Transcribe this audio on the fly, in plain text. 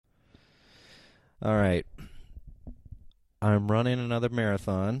All right. I'm running another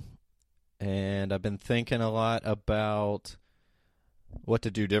marathon, and I've been thinking a lot about what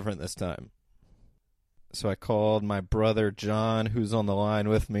to do different this time. So I called my brother John, who's on the line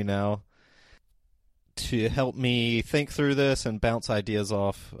with me now, to help me think through this and bounce ideas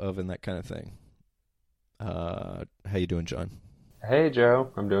off of and that kind of thing. How you doing, John? Hey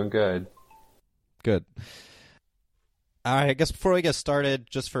Joe, I'm doing good. Good. I guess before we get started,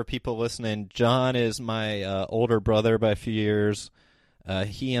 just for people listening, John is my older brother by a few years.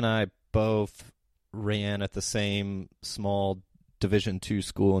 He and I both ran at the same small Division II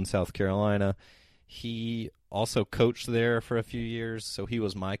school in South Carolina. He also coached there for a few years, so he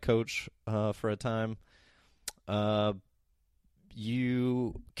was my coach for a time. Uh,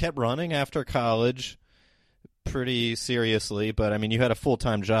 you kept running after college pretty seriously, but I mean, you had a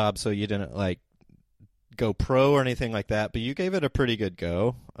full-time job, so you didn't like go pro or anything like that, but you gave it a pretty good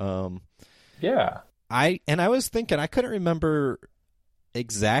go. Yeah. I was thinking I couldn't remember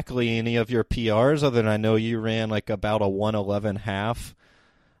exactly any of your PRs other than I know you ran like about a 111 half.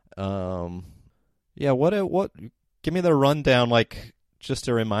 Yeah, what give me the rundown, like, just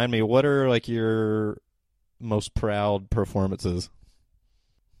to remind me, what are like your most proud performances?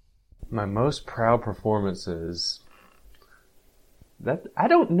 My most proud performances. That I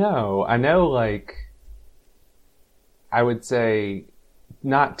don't know. I know I would say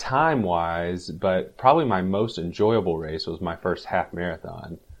not time wise, but probably my most enjoyable race was my first half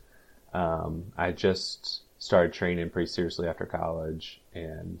marathon. I just started training pretty seriously after college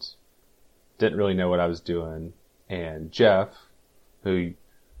and didn't really know what I was doing. And Jeff, who,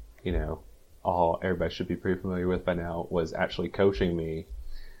 you know, all everybody should be pretty familiar with by now, was actually coaching me.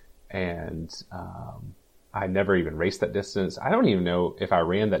 And I never even raced that distance. I don't even know if I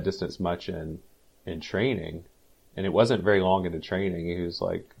ran that distance much in training. And it wasn't very long into training. He was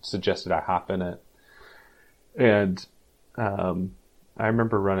like, suggested I hop in it. And I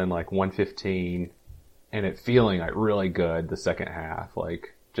remember running like 115 and it feeling like really good the second half.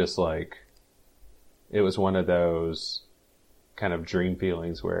 Like, just like, it was one of those kind of dream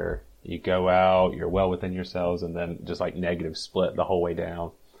feelings where you go out, you're well within yourselves, and then just like negative split the whole way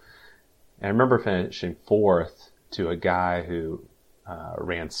down. And I remember finishing fourth to a guy who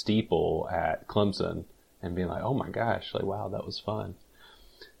ran steeple at Clemson and being like, oh my gosh, like, wow, that was fun.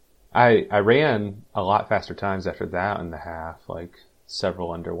 I ran a lot faster times after that in the half, like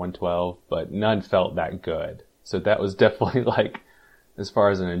several under 112, but none felt that good. So that was definitely like, as far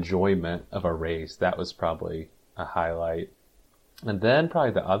as an enjoyment of a race, that was probably a highlight. And then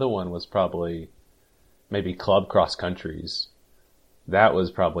probably the other one was probably maybe club cross countries. That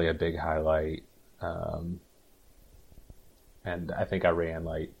was probably a big highlight. And I think I ran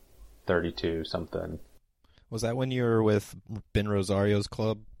like 32 something. Was that when you were with Ben Rosario's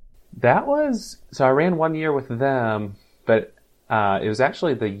club? So I ran one year with them, but it was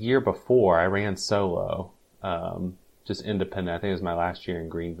actually the year before I ran solo, just independent. I think it was my last year in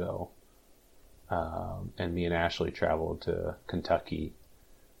Greenville. And me and Ashley traveled to Kentucky,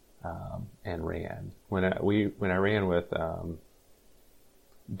 and ran. When I ran with,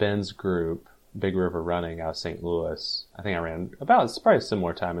 Ben's group, Big River Running out of St. Louis, I think I ran about, it's probably a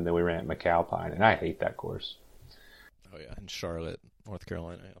similar time, and then we ran at McAlpine, and I hate that course. Oh yeah, in Charlotte, North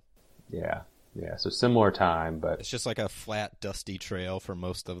Carolina. Yeah. Yeah. Yeah. So similar time, but It's just like a flat, dusty trail for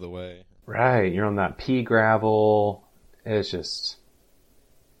most of the way. right. You're on that pea gravel. It's just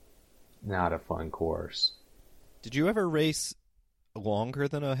not a fun course. Did you ever race longer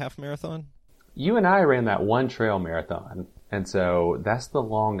than a half marathon? You and I ran that one trail marathon. And so that's the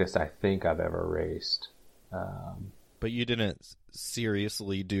longest I think I've ever raced. But you didn't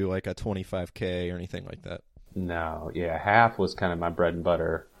seriously do like a 25K or anything like that? No, yeah, half was kind of my bread and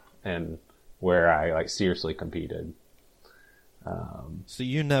butter and where I like seriously competed. So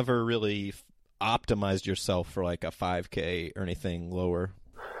you never really optimized yourself for like a 5K or anything lower?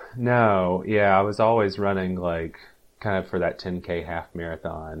 No, yeah, I was always running like kind of for that 10K half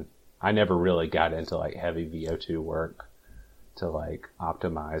marathon. I never really got into like heavy VO2 work to like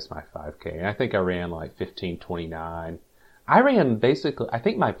optimize my 5K. And I think I ran like 15:29. I ran basically, I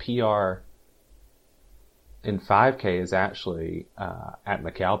think my PR in 5K is actually at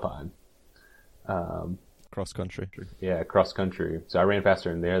McAlpine. Cross country. Yeah, cross country. So I ran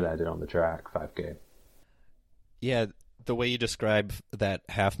faster in there than I did on the track, 5K. Yeah, the way you describe that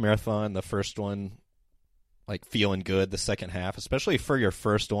half marathon, the first one, like feeling good, the second half, especially for your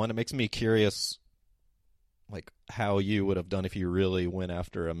first one, it makes me curious, like how you would have done if you really went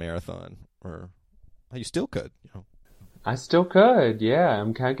after a marathon, or how you still could, you know. I still could, yeah.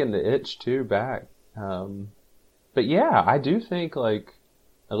 I'm kind of getting the itch too back. But yeah, I do think like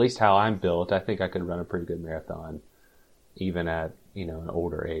at least how I'm built, I think I could run a pretty good marathon, even at, an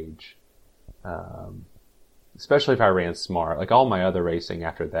older age. Especially if I ran smart. Like all my other racing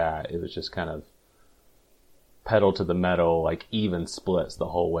after that, it was just kind of pedal to the metal, like even splits the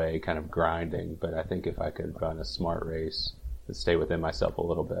whole way, kind of grinding. But I think if I could run a smart race and stay within myself a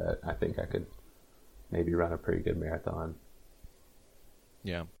little bit, I think I could maybe run a pretty good marathon.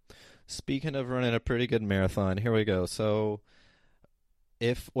 Yeah. Speaking of running a pretty good marathon, here we go. So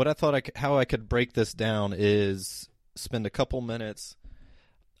how I could break this down is spend a couple minutes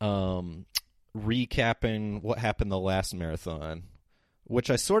recapping what happened the last marathon, which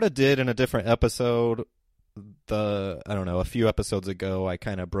I sort of did in a different episode. A few episodes ago, I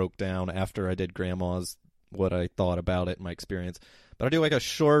kind of broke down after I did Grandma's what I thought about it, my experience. But I do like a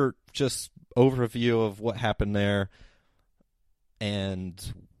short just overview of what happened there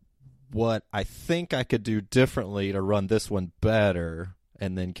and what I think I could do differently to run this one better,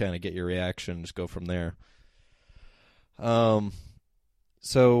 and then kind of get your reaction, just go from there.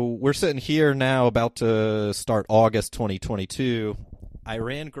 So we're sitting here now about to start August 2022. I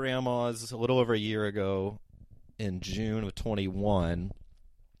ran Grandma's a little over a year ago in June of 21.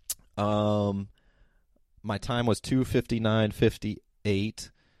 My time was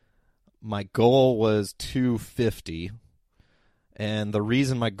 2:59:58. My goal was 2:50. And the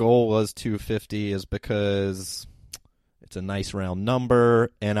reason my goal was 2:50 is because it's a nice round number,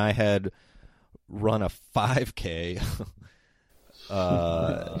 and I had run a 5K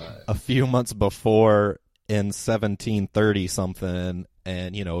a few months before in 17:30 something,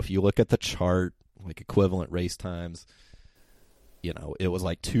 and if you look at the chart, like equivalent race times, it was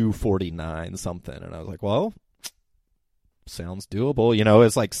like 2:49 something, and I was like, well, sounds doable.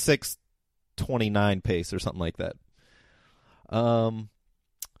 It's like 6:29 pace or something like that.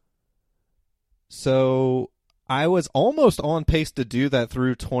 So I was almost on pace to do that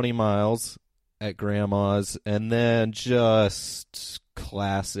through 20 miles at Grandma's, and then just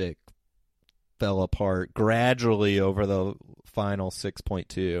classic fell apart gradually over the final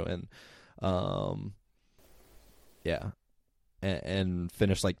 6.2, and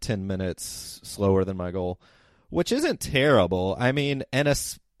finished like 10 minutes slower than my goal, which isn't terrible. I mean,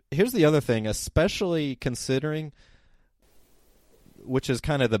 here's the other thing, especially considering, which is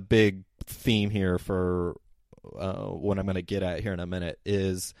kind of the big theme here for what I'm going to get at here in a minute,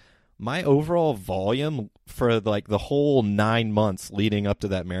 is my overall volume for like the whole 9 months leading up to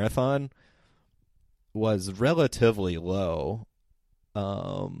that marathon was relatively low.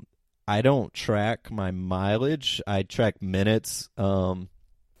 I don't track my mileage. I track minutes.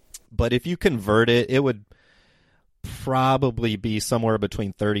 But if you convert it, it would probably be somewhere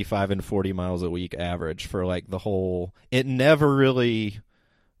between 35 and 40 miles a week average for like the whole. It never really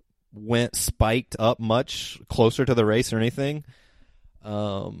spiked up much closer to the race or anything.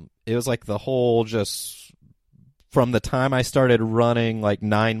 It was like the whole, just from the time I started running like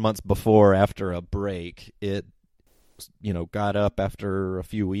 9 months before after a break, it got up after a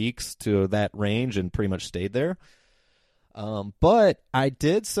few weeks to that range and pretty much stayed there. But I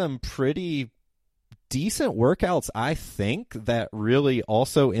did some pretty decent workouts, I think, that really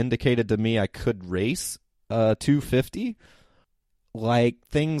also indicated to me I could race 250. Like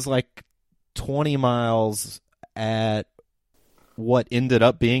things like 20 miles at what ended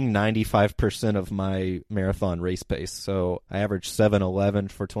up being 95% of my marathon race pace. So I averaged 7:11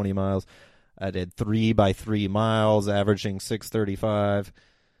 for 20 miles. I did 3x3 miles, averaging 6:35.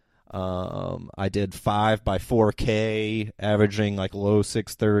 I did 5x4K, averaging like low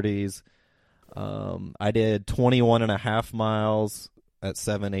 6:30s. I did 21.5 miles at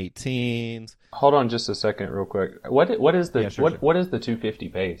 7:18. Hold on just a second real quick. What is the what is the 250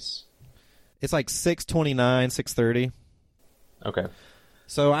 pace? It's like 6:29, 6:30. Okay.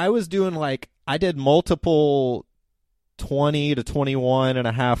 So I was doing I did multiple 20 to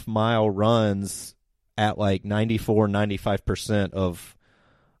 21.5 mile runs at like 94, 95% of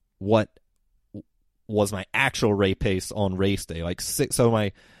what was my actual race pace on race day. So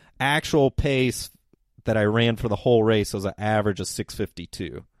my actual pace that I ran for the whole race was an average of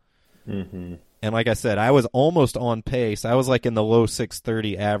 6:52. Mm-hmm. And like I said, I was almost on pace. I was like in the low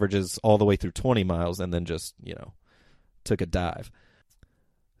 6:30 averages all the way through 20 miles, and then just, took a dive.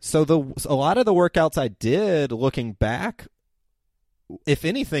 So a lot of the workouts I did, looking back, if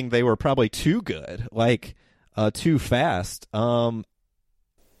anything, they were probably too good, too fast. The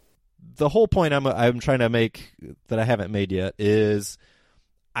whole point I'm trying to make that I haven't made yet is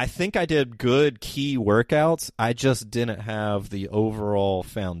I think I did good key workouts. I just didn't have the overall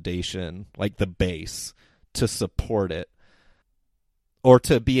foundation, like the base, to support it, or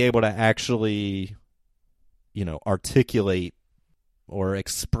to be able to actually, articulate or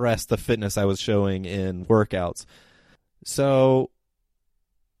express the fitness I was showing in workouts. So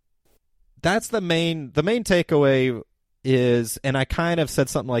that's the main takeaway is, and I kind of said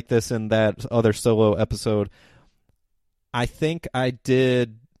something like this in that other solo episode, I think I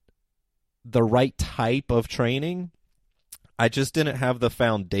did the right type of training. I just didn't have the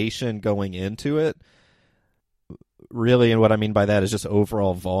foundation going into it. Really, and what I mean by that is just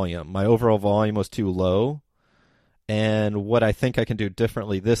overall volume. My overall volume was too low. And what I think I can do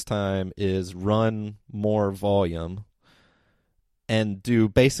differently this time is run more volume and do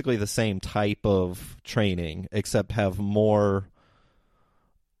basically the same type of training, except have more.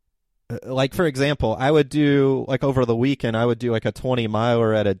 Like, for example, I would do, like, over the weekend, I would do like a 20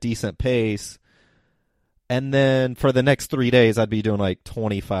 miler at a decent pace. And then for the next 3 days, I'd be doing like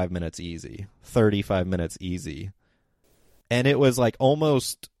 25 minutes easy, 35 minutes easy. And it was like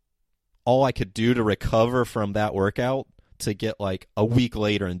almost all I could do to recover from that workout to get like a week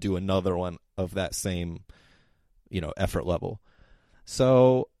later and do another one of that same, effort level.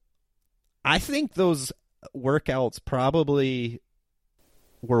 So I think those workouts probably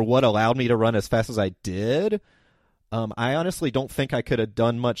were what allowed me to run as fast as I did. I honestly don't think I could have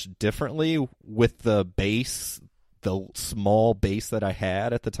done much differently with the small base that I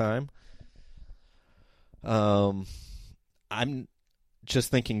had at the time. I'm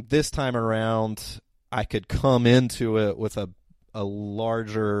just thinking this time around I could come into it with a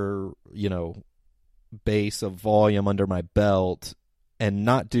larger, base of volume under my belt and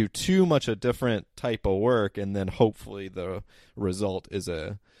not do too much a different type of work, and then hopefully the result is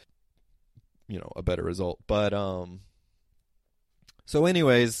a better result. But so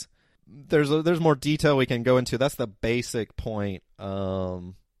anyways, there's more detail we can go into. That's the basic point. But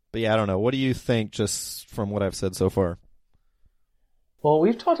yeah, I don't know. What do you think just from what I've said so far? Well,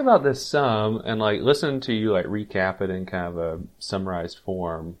 we've talked about this some, and like listening to you like recap it in kind of a summarized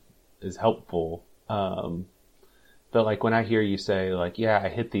form is helpful. But like when I hear you say like, yeah, I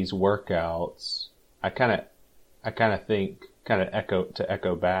hit these workouts, I kind of think,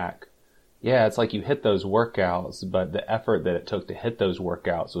 echo back. Yeah, it's like you hit those workouts, but the effort that it took to hit those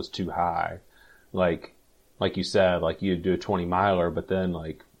workouts was too high. Like you said, like you'd do a 20 miler, but then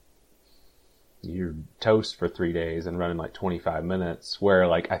like you're toast for 3 days and running like 25 minutes, where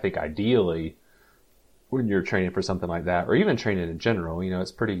like I think ideally when you're training for something like that, or even training in general,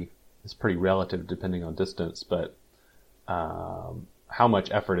 it's pretty relative depending on distance, but how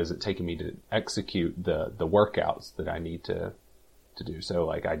much effort is it taking me to execute the workouts that I need to do? So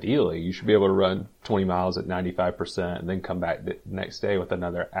like ideally you should be able to run 20 miles at 95% and then come back the next day with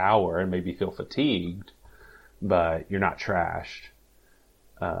another hour and maybe feel fatigued, but you're not trashed.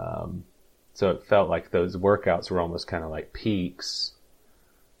 So it felt like those workouts were almost kind of like peaks,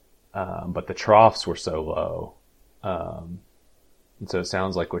 but the troughs were so low. And so it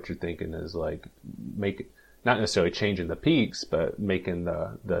sounds like what you're thinking is like not necessarily changing the peaks, but making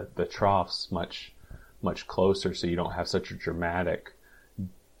the troughs much, much closer, so you don't have such a dramatic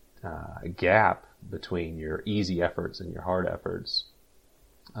gap between your easy efforts and your hard efforts.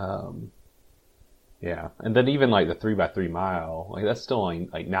 Yeah. And then even like the 3x3 mile, like that's still only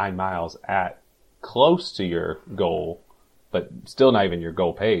like 9 miles at close to your goal, but still not even your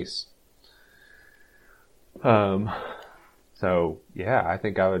goal pace. So yeah, I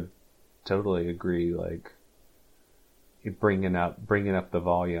think I would totally agree. Like you're bringing up the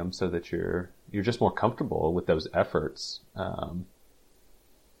volume so that you're just more comfortable with those efforts. And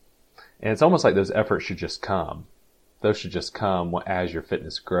it's almost like those efforts should just come. Those should just come as your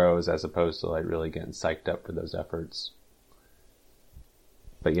fitness grows, as opposed to like really getting psyched up for those efforts.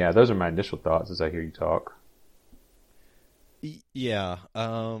 But yeah, those are my initial thoughts as I hear you talk. Yeah.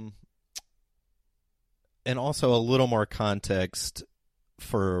 And also a little more context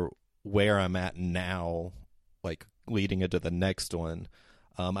for where I'm at now, like leading into the next one.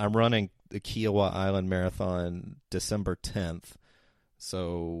 I'm running the Kiowa Island Marathon December 10th.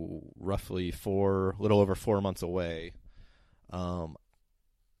 So roughly a little over 4 months away.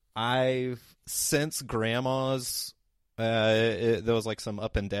 I've since grandma's, there was like some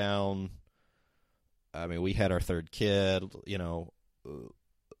up and down. I mean, we had our third kid,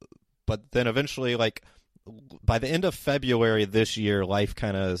 but then eventually, like by the end of February this year, life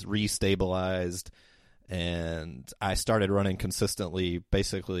kind of restabilized, and I started running consistently,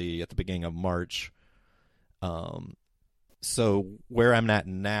 basically at the beginning of March. So where I'm at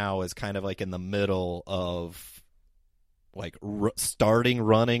now is kind of like in the middle of like starting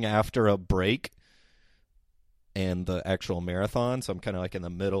running after a break and the actual marathon. So I'm kind of like in the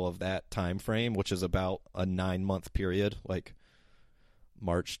middle of that time frame, which is about a 9-month period, like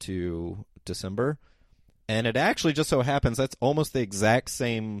March to December. And it actually just so happens that's almost the exact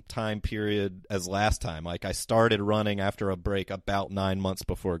same time period as last time. Like I started running after a break about 9 months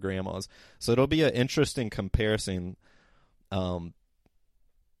before Grandma's. So it'll be an interesting comparison,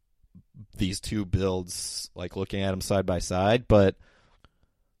 these two builds, like looking at them side by side. But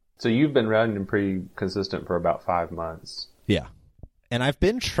so you've been running pretty consistent for about 5 months. Yeah. And I've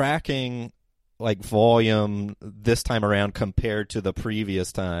been tracking like volume this time around compared to the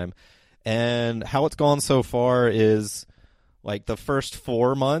previous time. And how it's gone so far is like the first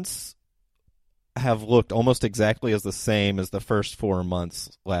 4 months have looked almost exactly as the same as the first 4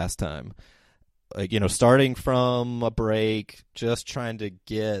 months last time. Like, starting from a break, just trying to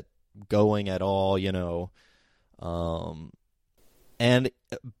get going at all, and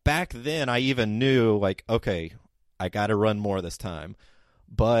back then I even knew like, okay, I got to run more this time.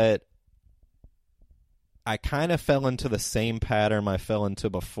 But I kind of fell into the same pattern I fell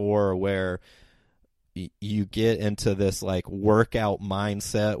into before, where you get into this like workout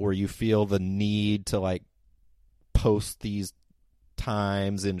mindset where you feel the need to like post these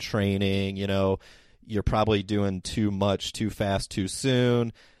times in training. You're probably doing too much, too fast, too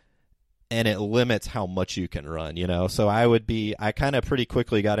soon, and it limits how much you can run. So I kind of pretty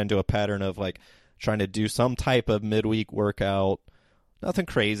quickly got into a pattern of like trying to do some type of midweek workout, nothing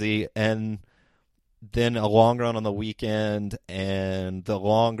crazy, and then a long run on the weekend, and the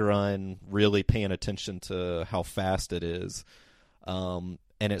long run really paying attention to how fast it is. And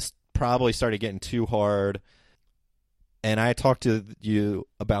it's probably started getting too hard. And I talked to you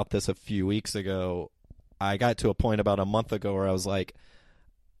about this a few weeks ago. I got to a point about a month ago where I was like,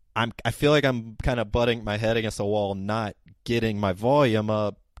 I feel like I'm kind of butting my head against the wall, not getting my volume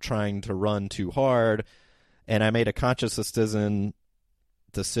up, trying to run too hard. And I made a conscious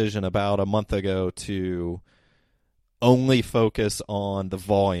decision about a month ago to only focus on the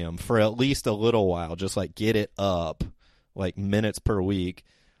volume for at least a little while, just like get it up like minutes per week,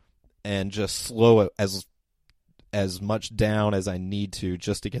 and just slow it as much down as I need to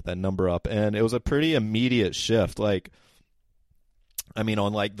just to get that number up. And it was a pretty immediate shift. Like, I mean,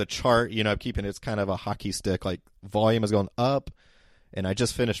 on like the chart, I'm keeping it's kind of a hockey stick, like volume is going up, and I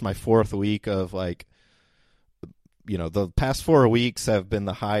just finished my 4th week of like, the past 4 weeks have been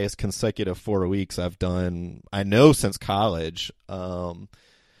the highest consecutive 4 weeks I've done, I know, since college.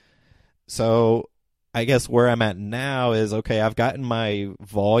 So I guess where I'm at now is, okay, I've gotten my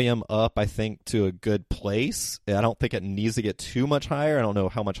volume up, I think, to a good place. I don't think it needs to get too much higher. I don't know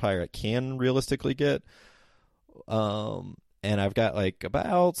how much higher it can realistically get. And I've got like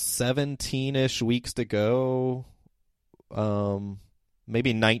about 17-ish weeks to go.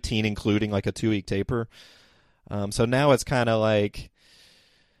 Maybe 19, including like a 2-week taper. So now it's kind of like,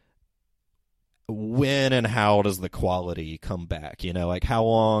 when and how does the quality come back? Like how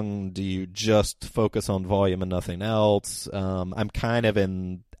long do you just focus on volume and nothing else? I'm kind of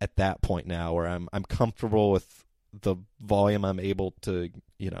at that point now where I'm comfortable with the volume I'm able to,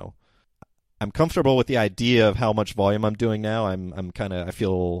 I'm comfortable with the idea of how much volume I'm doing now. I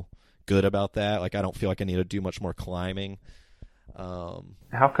feel good about that. Like I don't feel like I need to do much more climbing.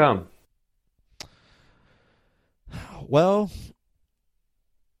 How come? Well,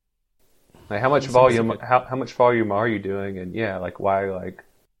 like how much volume? How much volume are you doing? And yeah, like why? Like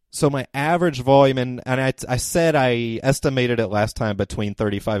so, my average volume, and I said I estimated it last time between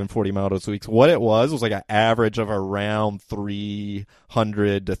 35 and 40 miles a week. What it was like an average of around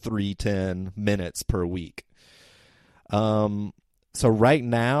 300 to 310 minutes per week. So right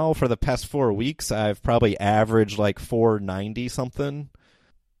now, for the past 4 weeks, I've probably averaged like 490 something.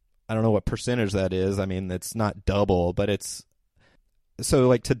 I don't know what percentage that is. I mean, it's not double, but it's... So,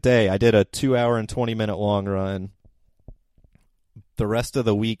 like today, I did a 2 hour and 20-minute long run. The rest of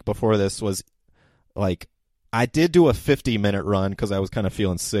the week before this was, like, I did do a 50-minute run because I was kind of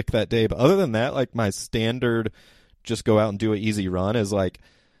feeling sick that day. But other than that, like, my standard just go out and do an easy run is, like,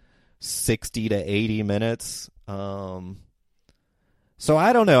 60 to 80 minutes. So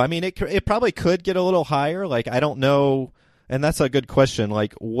I don't know. I mean, it probably could get a little higher. Like, I don't know. And that's a good question.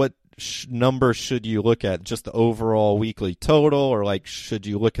 Like, what number should you look at? Just the overall weekly total, or like should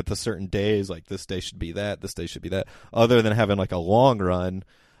you look at the certain days? Like this day should be that, this day should be that. Other than having like a long run,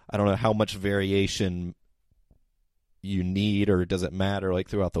 I don't know how much variation you need, or does it matter like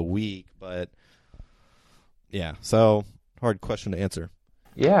throughout the week? But yeah, so hard question to answer.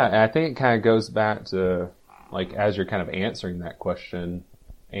 Yeah, I think it kind of goes back to like as you're kind of answering that question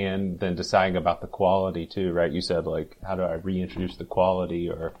and then deciding about the quality too, right? You said like, how do I reintroduce the quality,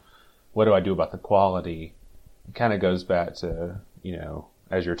 or what do I do about the quality? It kind of goes back to,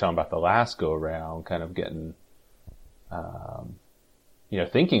 as you're talking about the last go around, kind of getting,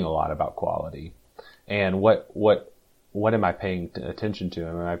 thinking a lot about quality. And what am I paying attention to?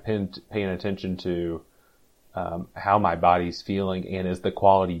 Am I paying attention to how my body's feeling, and is the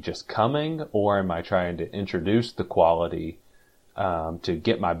quality just coming, or am I trying to introduce the quality to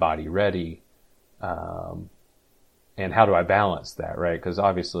get my body ready? And how do I balance that, right? Because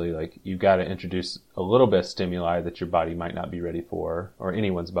obviously, like, you've got to introduce a little bit of stimuli that your body might not be ready for, or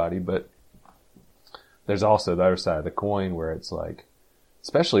anyone's body, but there's also the other side of the coin where it's like,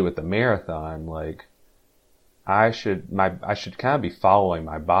 especially with the marathon, like, I should kind of be following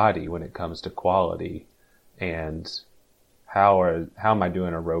my body when it comes to quality, and how am I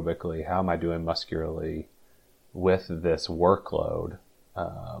doing aerobically? How am I doing muscularly with this workload?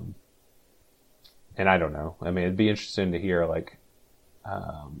 And I don't know. I mean, it'd be interesting to hear, like,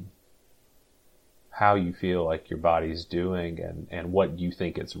 how you feel like your body's doing, and what you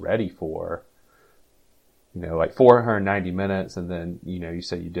think it's ready for. You know, like 490 minutes, and then, you know, you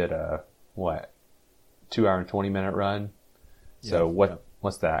said you did a 2 hour and 20 minute run. So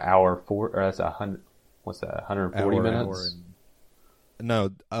what's that, hour four, or that's 100, what's that, 140 minutes?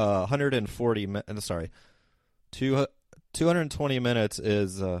 No, 140 minutes, sorry. 220 minutes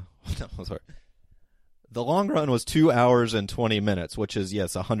is, no, sorry. The long run was 2 hours and 20 minutes, which is,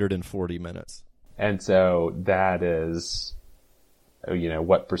 yes, 140 minutes. And so that is, you know,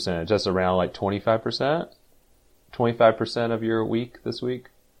 what percentage? Just around like 25%? 25% of your week this week?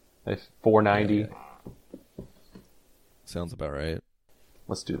 If 490? Yeah. Sounds about right.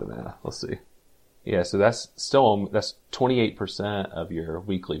 Let's do the math. Let's see. Yeah, so that's 28% of your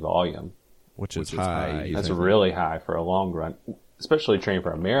weekly volume. Which is high. That's really high for a long run, especially training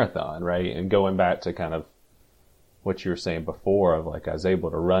for a marathon, right? And going back to kind of what you were saying before of, like, I was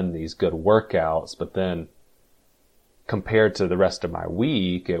able to run these good workouts, but then compared to the rest of my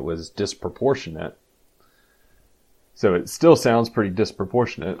week, it was disproportionate. So it still sounds pretty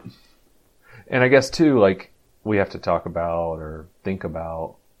disproportionate. And I guess too, like, we have to talk about or think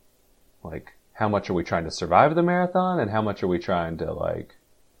about, like, how much are we trying to survive the marathon, and how much are we trying to, like,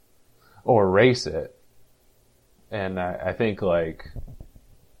 or race it? And I think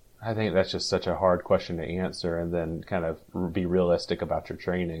that's just such a hard question to answer, and then kind of be realistic about your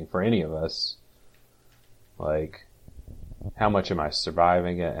training for any of us. Like, how much am I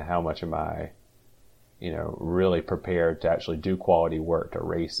surviving it, and how much am I, you know, really prepared to actually do quality work to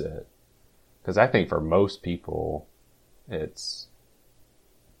race it? Because I think for most people,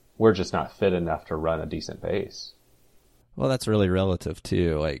 we're just not fit enough to run a decent pace. Well, that's really relative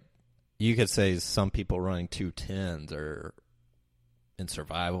too. Like, you could say some people running 210s are in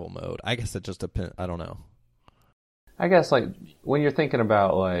survival mode. I guess it just depends. I don't know. I guess, like, when you're thinking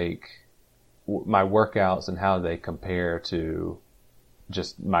about, like, my workouts and how they compare to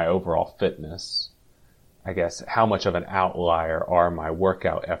just my overall fitness, I guess, how much of an outlier are my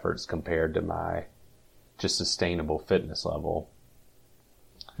workout efforts compared to my just sustainable fitness level?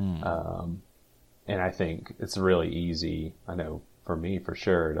 And I think it's really easy, I know for me for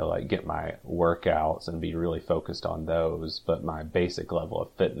sure, to, like, get my workouts and be really focused on those, but my basic level of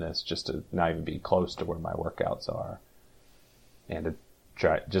fitness just to not even be close to where my workouts are, and to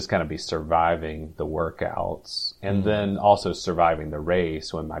try just kind of be surviving the workouts, and then also surviving the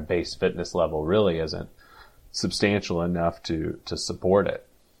race when my base fitness level really isn't substantial enough to support it.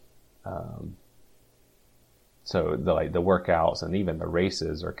 So the workouts and even the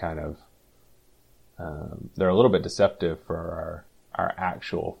races are kind of, they're a little bit deceptive for our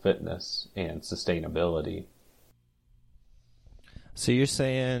actual fitness and sustainability. So you're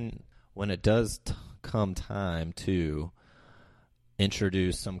saying when it does come time to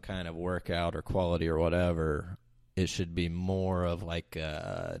introduce some kind of workout or quality or whatever, it should be more of like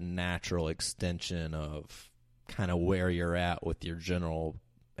a natural extension of kind of where you're at with your general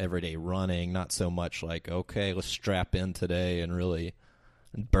everyday running, not so much like, okay, let's strap in today and really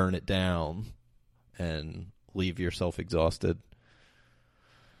burn it down and leave yourself exhausted.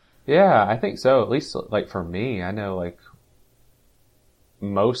 Yeah, I think so. At least, like, for me, I know, like,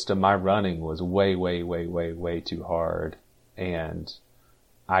 most of my running was way, way, way, way, way too hard. And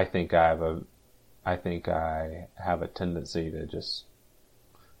I think I have a tendency to just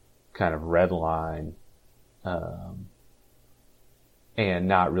kind of redline, and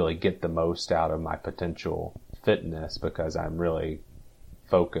not really get the most out of my potential fitness, because I'm really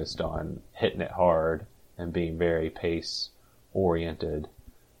focused on hitting it hard and being very pace oriented.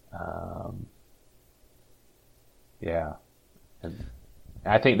 Yeah. And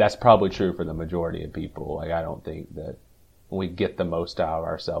I think that's probably true for the majority of people. Like, I don't think that we get the most out of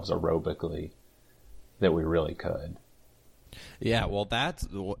ourselves aerobically that we really could. Yeah, well,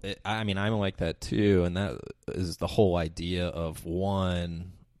 I'm like that too, and that is the whole idea of,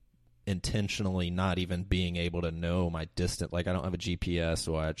 one, intentionally not even being able to know my distance. Like, I don't have a GPS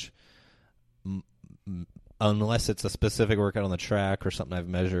watch. Unless it's a specific workout on the track or something I've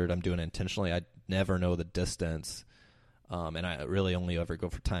measured, I'm doing it intentionally. I never know the distance. And I really only ever go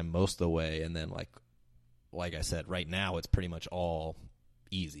for time most of the way. And then, like I said, right now it's pretty much all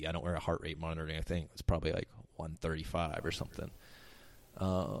easy. I don't wear a heart rate monitor or anything. It's probably like 135 or something.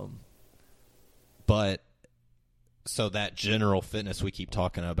 But so that general fitness we keep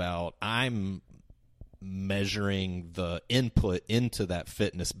talking about, I'm measuring the input into that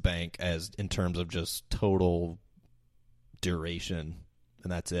fitness bank as in terms of just total duration,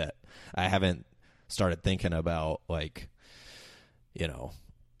 and that's it. I haven't started thinking about, like, you know,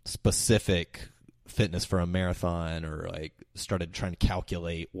 specific fitness for a marathon, or like started trying to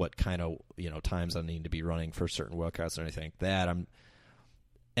calculate what kind of, you know, times I need to be running for certain workouts or anything like that.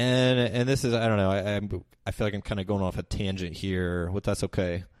 And this is, I don't know, I feel like I'm kind of going off a tangent here, but that's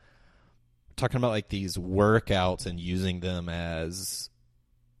okay. Talking about like these workouts and using them as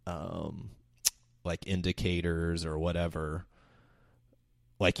like indicators or whatever,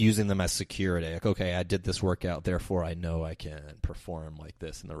 like using them as security. Like, okay, I did this workout, therefore I know I can perform like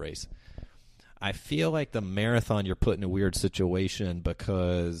this in the race. I feel like the marathon, you're put in a weird situation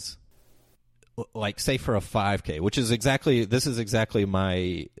because, like, say for a 5K, which is exactly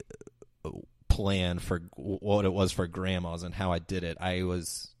my plan for what it was for grandmas and how I did it. I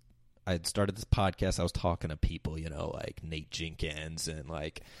had started this podcast. I was talking to people, you know, like Nate Jenkins and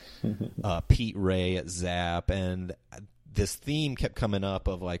like Pete Ray at Zap, and this theme kept coming up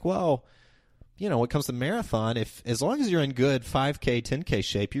of like, well, you know, when it comes to marathon, as long as you're in good 5K, 10K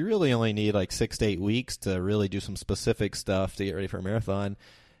shape, you really only need like 6 to 8 weeks to really do some specific stuff to get ready for a marathon.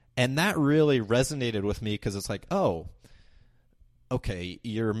 And that really resonated with me because it's like, oh, okay,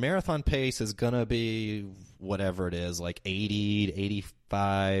 your marathon pace is going to be whatever it is, like 80 to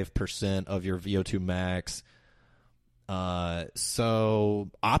 85% of your VO2 max.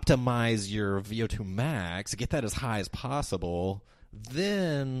 So optimize your VO2 max, get that as high as possible,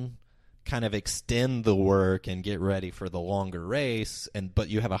 then kind of extend the work and get ready for the longer race. But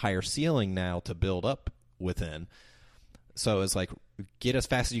you have a higher ceiling now to build up within. So it's like, get as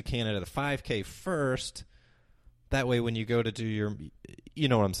fast as you can out of the 5K first. That way when you go to do your, you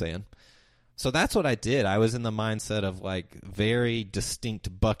know what I'm saying? So that's what I did. I was in the mindset of like very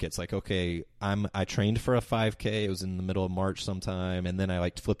distinct buckets. Like, okay, I trained for a 5K. It was in the middle of March sometime. And then I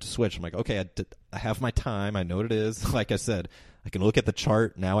like flipped a switch. I'm like, okay, I have my time. I know what it is. Like I said, I can look at the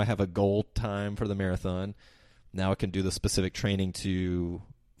chart. Now I have a goal time for the marathon. Now I can do the specific training to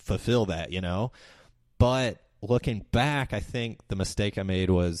fulfill that, you know? But looking back, I think the mistake I made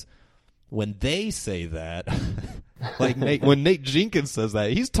was when they say that, like when Nate Jenkins says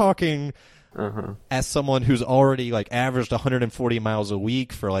that, he's talking as someone who's already like averaged 140 miles a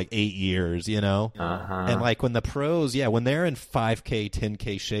week for like 8 years, you know? And like when the pros, when they're in 5K,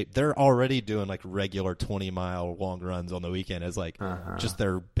 10K shape, they're already doing like regular 20-mile long runs on the weekend as like just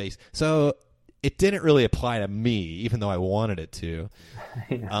their base. So it didn't really apply to me, even though I wanted it to.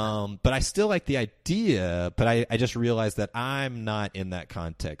 But I still like the idea, but I just realized that I'm not in that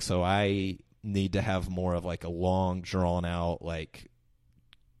context. So I need to have more of like a long, drawn out, like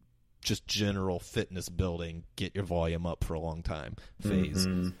just general fitness building, get your volume up for a long time phase.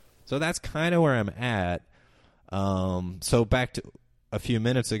 So that's kind of where I'm at. So back to a few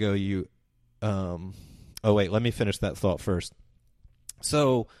minutes ago, let me finish that thought first.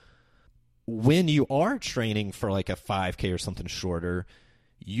 So when you are training for like a 5K or something shorter,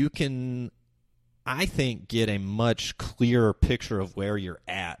 you can, I think, get a much clearer picture of where you're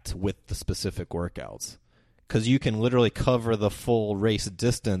at with the specific workouts. Because you can literally cover the full race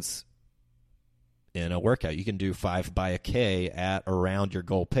distance in a workout. You can do 5 by a K at around your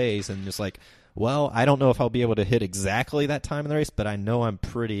goal pace and just like, well, I don't know if I'll be able to hit exactly that time in the race, but I know I'm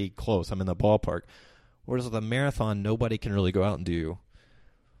pretty close. I'm in the ballpark. Whereas with a marathon, nobody can really go out and do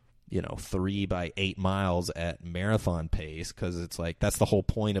 3 by 8 miles at marathon pace, because it's like that's the whole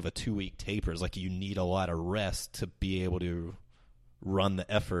point of a 2-week taper is like you need a lot of rest to be able to run the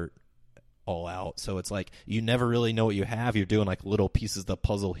effort all out. So it's like you never really know what you have. You're doing like little pieces of the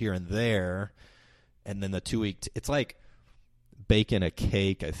puzzle here and there, and then the 2-week it's like baking a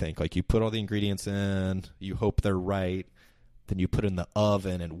cake. I think like you put all the ingredients in, you hope they're right, then you put in the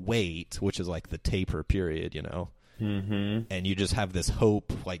oven and wait, which is like the taper period, and you just have this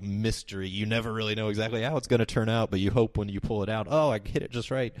hope, like mystery. You never really know exactly how it's going to turn out, but you hope when you pull it out, oh, I hit it just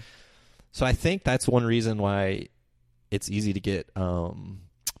right. So I think that's one reason why it's easy to get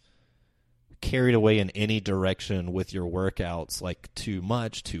carried away in any direction with your workouts, like too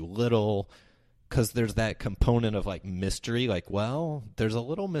much, too little. because there's that component of like mystery, like, well, there's a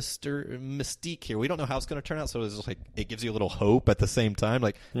little mystique here. We don't know how it's going to turn out, so it's just like it gives you a little hope at the same time.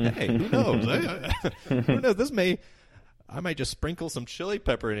 Like, hey, who knows? Who knows? I might just sprinkle some chili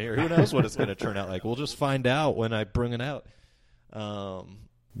pepper in here. Who knows what it's going to turn out like? We'll just find out when I bring it out.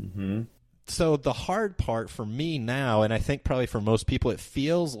 So the hard part for me now, and I think probably for most people, it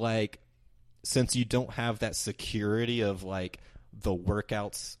feels like since you don't have that security of like the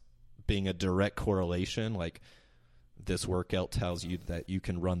workouts being a direct correlation, like this workout tells you that you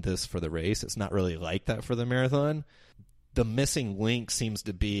can run this for the race. It's not really like that for the marathon. The missing link seems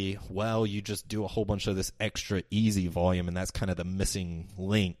to be, well, you just do a whole bunch of this extra easy volume, and that's kind of the missing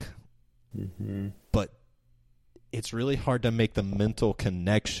link. But it's really hard to make the mental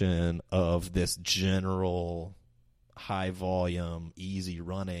connection of this general high volume, easy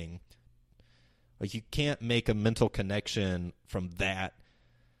running. Like you can't make a mental connection from that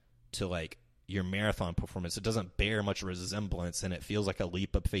to like your marathon performance. It doesn't bear much resemblance, and it feels like a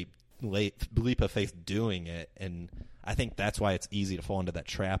leap of faith doing it. And I think that's why it's easy to fall into that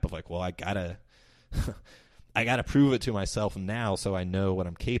trap of like, well, I gotta prove it to myself now so I know what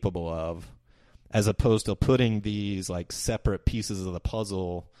I'm capable of, as opposed to putting these like separate pieces of the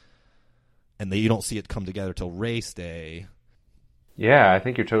puzzle and you don't see it come together till race day. Yeah, I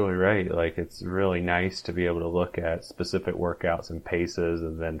think you're totally right. Like, it's really nice to be able to look at specific workouts and paces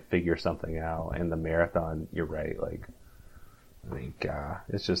and then figure something out. And the marathon, you're right. Like, I think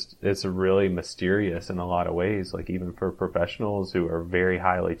it's really mysterious in a lot of ways. Like, even for professionals who are very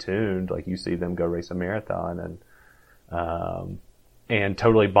highly tuned, like you see them go race a marathon and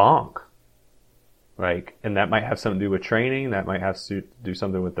totally bonk. Like, and that might have something to do with training. That might have to do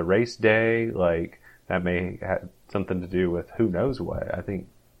something with the race day. Like, that may have something to do with who knows what. I think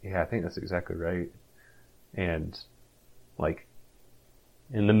that's exactly right. And like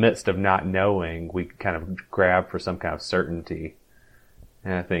in the midst of not knowing, we kind of grab for some kind of certainty.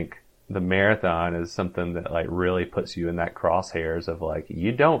 And I think the marathon is something that like really puts you in that crosshairs of like,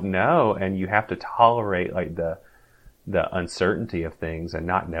 you don't know, and you have to tolerate like the uncertainty of things and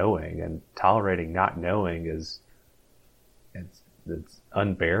not knowing, and tolerating not knowing it's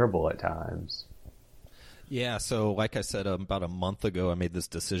unbearable at times. Yeah, so like I said, about a month ago, I made this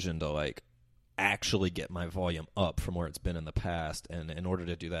decision to like actually get my volume up from where it's been in the past, and in order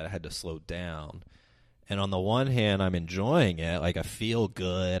to do that, I had to slow down. And on the one hand, I'm enjoying it. Like, I feel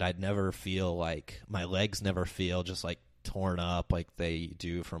good. I'd never feel like my legs never feel just like torn up like they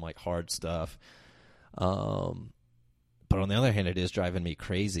do from like hard stuff. But on the other hand, it is driving me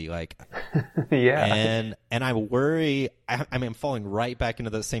crazy. Like, yeah. And I worry. I mean, I'm falling right back into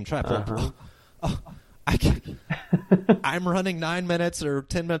the same trap. Uh-huh. I'm running 9 minutes or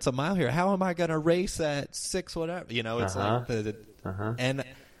 10 minutes a mile here. How am I going to race at 6 whatever? You know, it's like and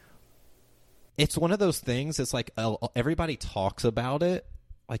it's one of those things. It's like everybody talks about it.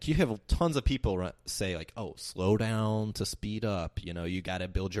 Like, you have tons of people say like, "Oh, slow down to speed up." You know, you got to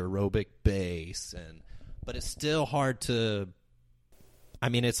build your aerobic base, but it's still hard to. I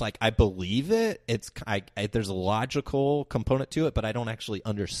mean, it's like I believe it. There's a logical component to it, but I don't actually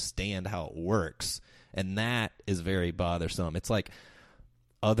understand how it works. And that is very bothersome. It's like,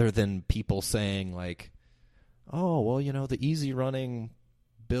 other than people saying like, oh, well, you know, the easy running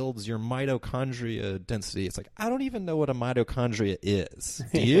builds your mitochondria density. It's like, I don't even know what a mitochondria is.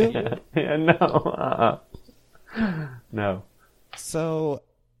 Do you? Yeah, no. No. So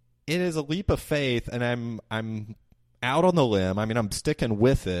it is a leap of faith, and I'm out on the limb. I mean, I'm sticking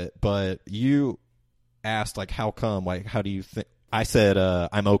with it, but you asked like, how come? Like, how do you think? I said,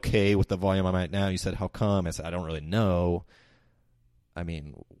 I'm okay with the volume I'm at now. You said, how come? I said, I don't really know. I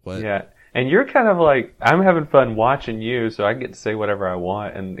mean, what? Yeah. And you're kind of like, I'm having fun watching you, so I get to say whatever I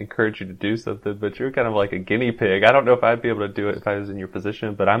want and encourage you to do something, but you're kind of like a guinea pig. I don't know if I'd be able to do it if I was in your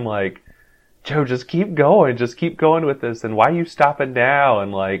position, but I'm like, Joe, just keep going with this. And why are you stopping now?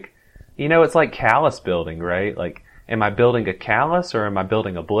 And like, you know, it's like callus building, right? Like, am I building a callus or am I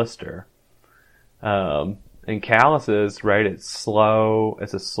building a blister? And calluses, right, it's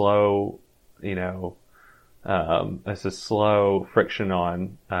a slow, you know, it's a slow friction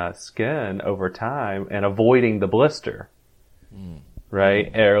on skin over time and avoiding the blister,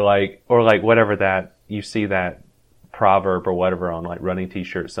 right? Or like whatever that, you see that proverb or whatever on like running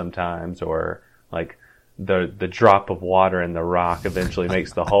t-shirts sometimes, or like the drop of water in the rock eventually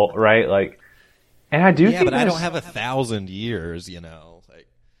makes the hole, right? Like, and I do think but I don't have 1,000 years, you know. Like,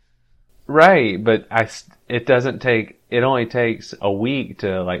 right, but it only takes a week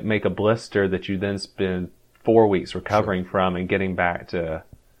to like make a blister that you then spend 4 weeks recovering from and getting back to,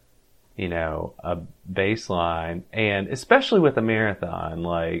 you know, a baseline. And especially with a marathon,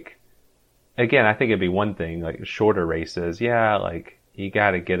 like, again, I think it'd be one thing, like shorter races. Yeah, like you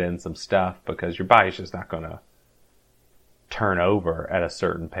got to get in some stuff because your body's just not going to turn over at a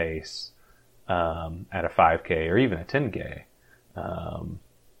certain pace at a 5K or even a 10K.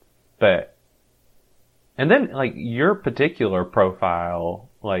 But, and then like your particular profile,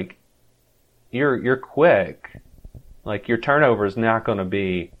 like you're quick, like your turnover is not going to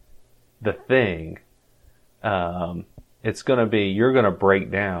be the thing. It's going to be, you're going to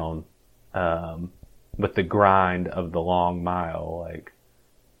break down, with the grind of the long mile. Like,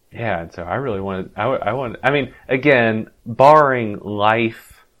 yeah. And so I really want to, I mean, again, barring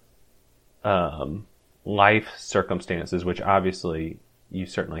life circumstances, which obviously you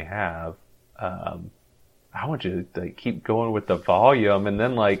certainly have, I want you to like, keep going with the volume, and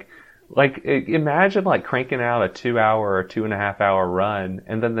then like imagine like cranking out a 2 hour or 2.5 hour run,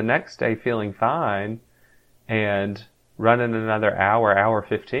 and then the next day feeling fine and running another hour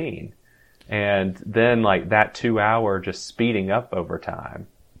 15. And then like that 2 hour just speeding up over time.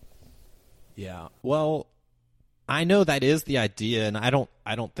 Yeah. Well, I know that is the idea, and I don't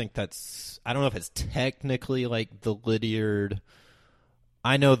think that's, I don't know if it's technically like the Lydiard.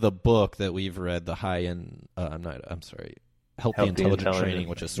 I know the book that we've read, the Healthy Intelligent Training,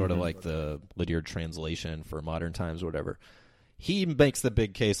 which is sort of like the Lydiard translation for modern times or whatever. He makes the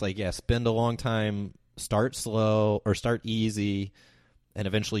big case, like, yeah, spend a long time, start slow or start easy, and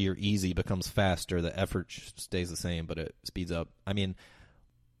eventually your easy becomes faster. The effort stays the same, but it speeds up. I mean,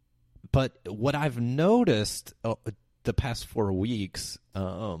 but what I've noticed the past 4 weeks,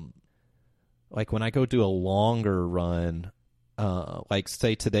 like when I go do a longer run, like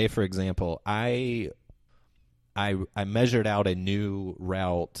say today, for example, I measured out a new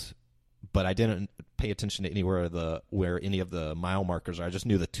route, but I didn't pay attention to where any of the mile markers are. I just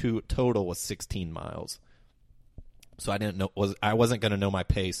knew the total was 16 miles. So I wasn't going to know my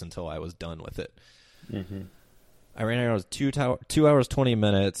pace until I was done with it. Mm-hmm. I ran out 2 hours 20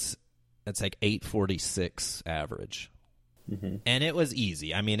 minutes. It's like 8:46 average. Mm-hmm. And it was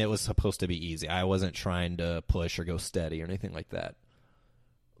easy. I mean, it was supposed to be easy. I wasn't trying to push or go steady or anything like that.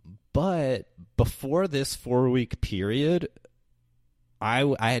 But before this 4-week period,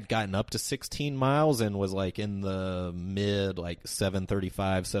 I had gotten up to 16 miles and was like in the mid like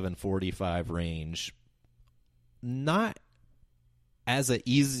 7:35, 7:45 range. Not as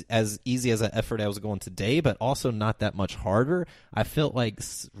easy as an effort I was going today, but also not that much harder. I felt like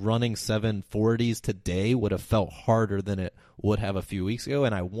running 7:40s today would have felt harder than it would have a few weeks ago,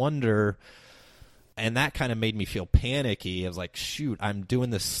 and I wonder. And that kind of made me feel panicky. I was like, shoot, I'm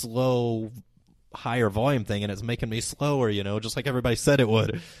doing this slow, higher volume thing, and it's making me slower, just like everybody said it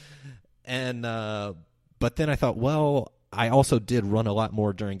would. And but then I thought, well, I also did run a lot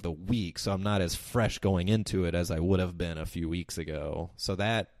more during the week, so I'm not as fresh going into it as I would have been a few weeks ago. So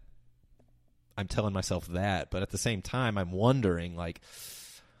that, I'm telling myself that. But at the same time, I'm wondering, like,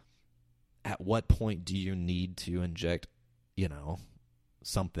 at what point do you need to inject,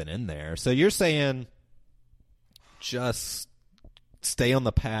 something in there? So you're saying just stay on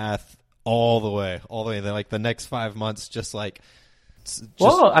the path all the way, like the next 5 months, just focus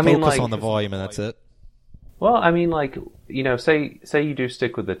on the volume and that's it. Well, I mean, like, say you do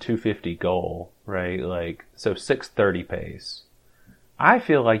stick with the 250 goal, right? Like, so 6:30 pace. I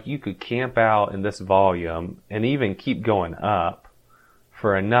feel like you could camp out in this volume and even keep going up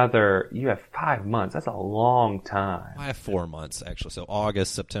for another, you have 5 months. That's a long time. I have 4 months, actually. So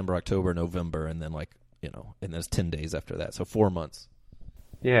August, September, October, November, and then and there's 10 days after that. So 4 months.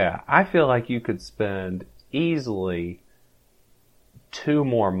 Yeah, I feel like you could spend easily 2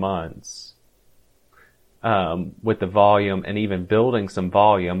 more months with the volume and even building some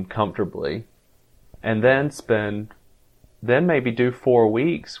volume comfortably, and then maybe do 4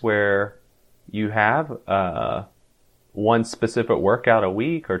 weeks where you have one specific workout a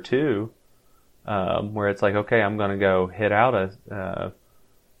week or two, where it's like, okay, I'm going to go hit out a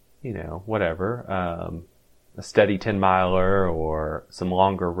steady 10 miler or some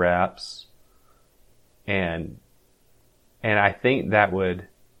longer reps, and I think that would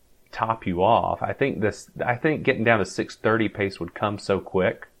top you off. I think getting down to 6:30 pace would come so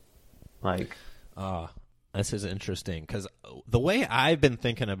quick. Like, this is interesting because the way I've been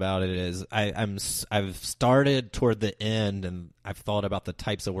thinking about it is I've started toward the end, and I've thought about the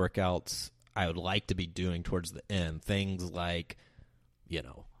types of workouts I would like to be doing towards the end. Things like,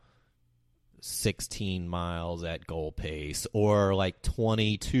 16 miles at goal pace, or like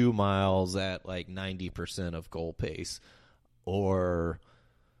 22 miles at like 90% of goal pace, or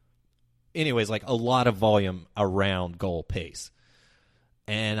anyways, like a lot of volume around goal pace.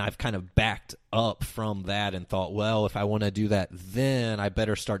 And I've kind of backed up from that and thought, well, if I want to do that, then I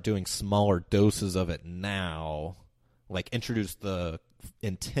better start doing smaller doses of it now. Like introduce the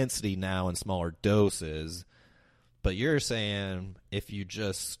intensity now in smaller doses. But you're saying if you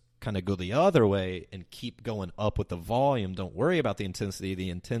just kind of go the other way and keep going up with the volume, don't worry about the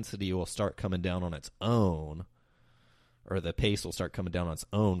intensity will start coming down on its own, or the pace will start coming down on its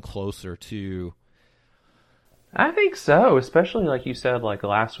own closer to. I think so, especially like you said, like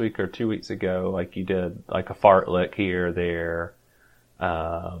last week or 2 weeks ago, like you did like a fartlek here or there.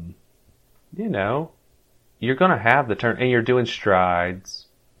 You know, you're going to have the turn, and you're doing strides.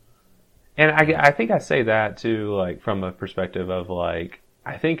 And I think I say that too, like from a perspective of like,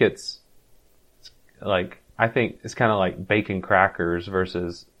 I think it's kind of like baking crackers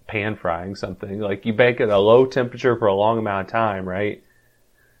versus pan frying something. Like you bake at a low temperature for a long amount of time, right?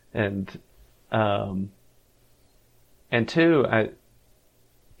 And two, I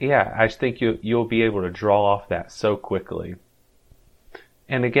think you'll be able to draw off that so quickly.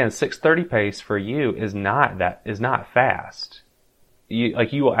 And again, 6:30 pace for you is not fast.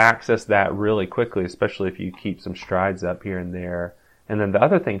 You will access that really quickly, especially if you keep some strides up here and there. And then the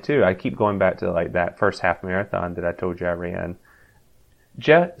other thing too, I keep going back to like that first half marathon that I told you I ran.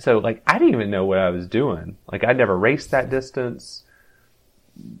 So like I didn't even know what I was doing. Like I'd never raced that distance.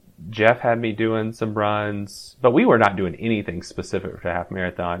 Jeff had me doing some runs, but we were not doing anything specific for the half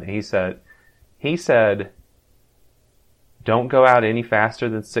marathon. And he said, don't go out any faster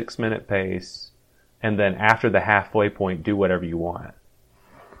than 6 minute pace. And then after the halfway point, do whatever you want.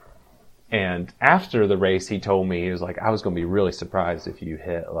 And after the race, he told me, he was like, I was going to be really surprised if you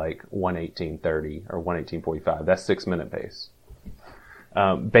hit like 1:18:30 or 1:18:45. That's 6 minute pace.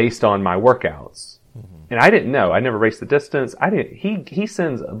 Based on my workouts. Mm-hmm. And I didn't know. I never raced the distance. He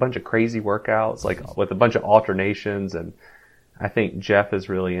sends a bunch of crazy workouts, like with a bunch of alternations. And I think Jeff is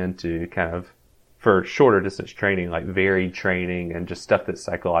really into kind of, for shorter distance training, like varied training and just stuff that's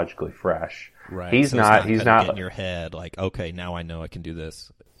psychologically fresh. Right. He's not in your head like, okay, now I know I can do this.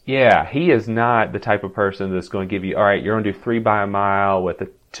 Yeah, he is not the type of person that's going to give you, all right, you're going to do 3 by a mile with a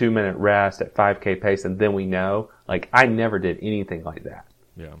 2 minute rest at 5K pace, and then we know. Like, I never did anything like that.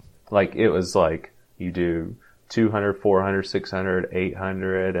 Yeah. Like, it was like, you do 200, 400, 600,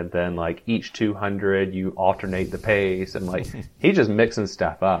 800, and then like each 200 you alternate the pace, and like, he's just mixing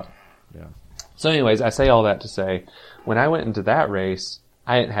stuff up. Yeah. So anyways, I say all that to say, when I went into that race,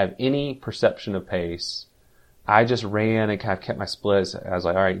 I didn't have any perception of pace. I just ran and kind of kept my splits. I was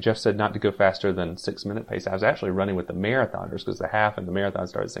like, all right, Jeff said not to go faster than 6 minute pace. I was actually running with the marathoners because the half and the marathon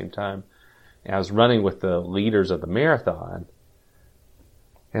started at the same time. And I was running with the leaders of the marathon.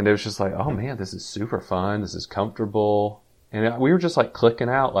 And it was just like, oh man, this is super fun. This is comfortable. And we were just like clicking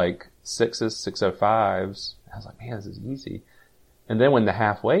out like 6s, 6:05s. I was like, man, this is easy. And then when the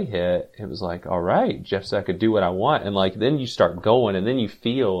halfway hit, it was like, all right, Jeff said I could do what I want. And like, then you start going and then you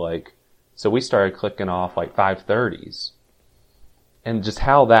feel like, so we started clicking off like 5:30s, and just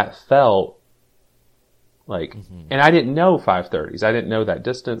how that felt like, and I didn't know 5:30s. I didn't know that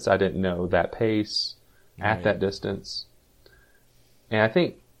distance. I didn't know that pace at that distance. And I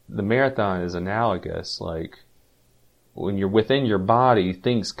think the marathon is analogous. Like when you're within your body,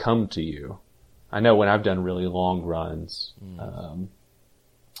 things come to you. I know when I've done really long runs, and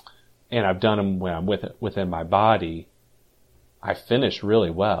I've done them when I'm within my body, I finish really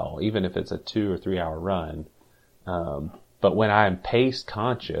well, even if it's a 2 or 3 hour run. But when I'm pace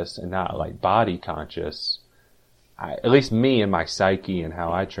conscious and not like body conscious, at least me and my psyche and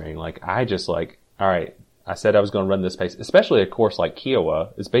how I train, like I just like, all right, I said I was going to run this pace, especially a course like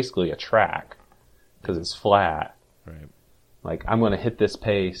Kiowa. It's basically a track because it's flat. Right. Like I'm going to hit this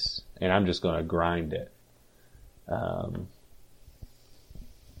pace and I'm just going to grind it.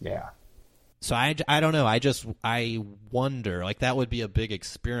 Yeah. So I don't know. I wonder, like that would be a big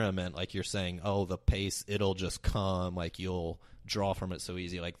experiment. Like you're saying, oh, the pace, it'll just come, like you'll draw from it so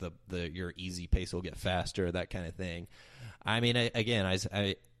easy. Like your easy pace will get faster, that kind of thing. I mean,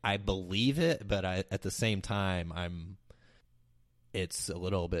 I believe it, but at the same time, it's a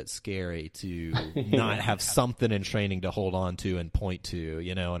little bit scary to not have something in training to hold on to and point to,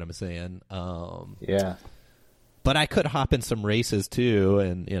 you know what I'm saying? Yeah. But I could hop in some races too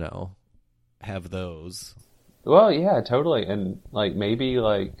and, you know, have those. Well, yeah, totally. And like maybe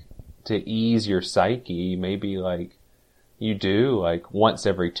like to ease your psyche, maybe like you do like once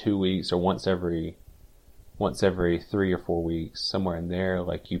every 2 weeks or once every 3 or 4 weeks, somewhere in there,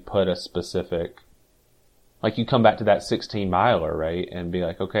 like you put a specific, like you come back to that 16 miler, right? And be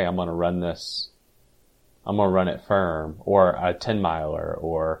like, okay, I'm going to run this. I'm going to run it firm, or a 10 miler,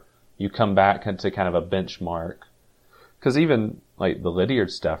 or you come back to kind of a benchmark. Cause even like the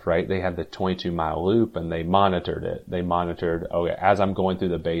Lydiard stuff, right? They had the 22-mile loop and they monitored it. They monitored, okay, as I'm going through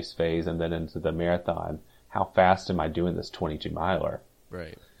the base phase and then into the marathon, how fast am I doing this 22-miler?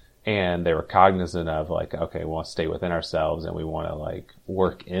 Right. And they were cognizant of like, okay, we want to stay within ourselves and we want to like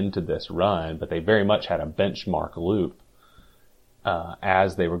work into this run, but they very much had a benchmark loop,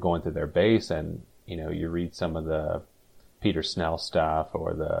 as they were going through their base. And, you know, you read some of the Peter Snell stuff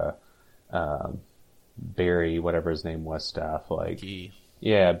or the, Barry, whatever his name was stuff, like, McGee.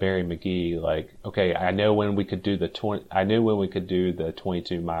 Yeah, Barry McGee, like, okay, I know when we could do the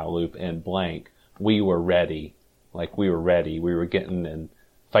 22-mile loop in blank, we were ready. Like, we were getting in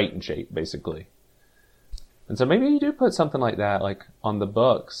fighting shape, basically. And so maybe you do put something like that, like, on the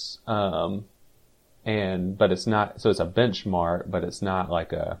books, but it's not, so it's a benchmark, but it's not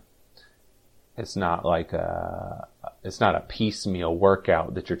a piecemeal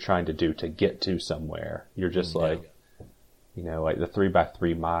workout that you're trying to do to get to somewhere. You're just like, you know, like the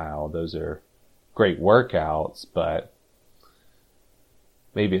 3x3 mile, those are great workouts, but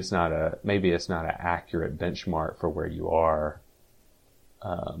maybe it's not an accurate benchmark for where you are,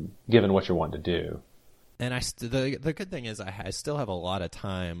 given what you're wanting to do. And the good thing is I still have a lot of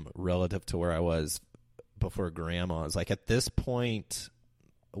time relative to where I was before Grandma. It's like at this point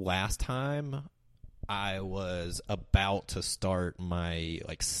last time I was about to start my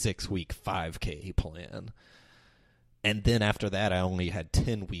like 6-week 5K plan. And then after that, I only had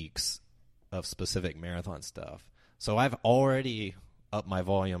 10 weeks of specific marathon stuff. So I've already upped my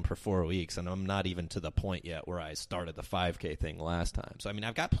volume for 4 weeks, and I'm not even to the point yet where I started the 5K thing last time. So, I mean,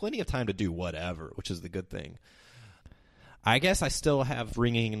 I've got plenty of time to do whatever, which is the good thing. I guess I still have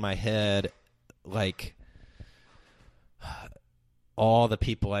ringing in my head, like, all the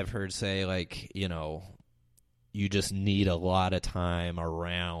people I've heard say, like, you know, you just need a lot of time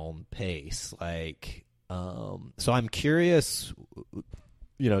around pace. Like, so I'm curious,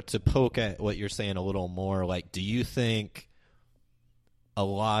 you know, to poke at what you're saying a little more. Like, do you think a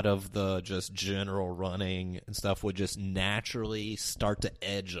lot of the just general running and stuff would just naturally start to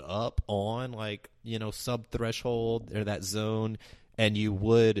edge up on, like, you know, sub-threshold or that zone? And you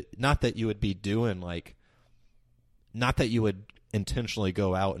would, not that you would be doing, like, not that you would intentionally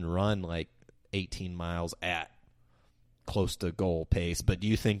go out and run, like, 18 miles at close to goal pace, but do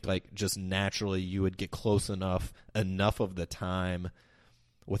you think, like, just naturally you would get close enough of the time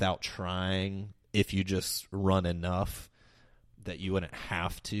without trying, if you just run enough, that you wouldn't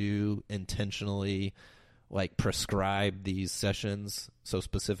have to intentionally, like, prescribe these sessions so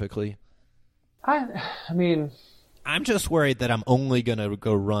specifically? I mean, I'm just worried that I'm only going to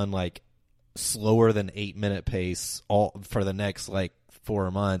go run, like, slower than 8-minute pace all for the next, like,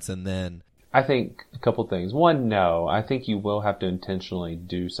 4 months, and then I think a couple things. One, no. I think you will have to intentionally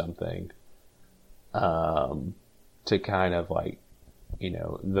do something to kind of, like, you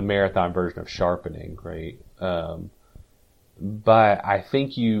know, the marathon version of sharpening, right? But I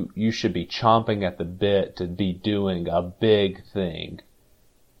think you should be chomping at the bit to be doing a big thing.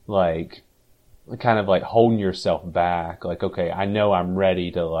 Like, kind of like holding yourself back. Like, okay, I know I'm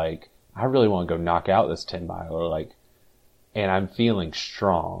ready to, like, I really want to go knock out this 10-miler, like, and I'm feeling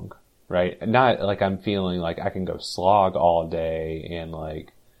strong. Right? Not like I'm feeling like I can go slog all day and,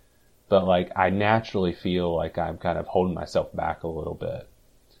 like, but, like, I naturally feel like I'm kind of holding myself back a little bit.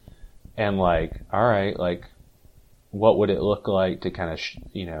 And, like, all right, like, what would it look like to kind of,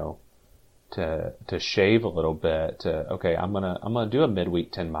 you know, to shave a little bit to, okay, I'm going to do a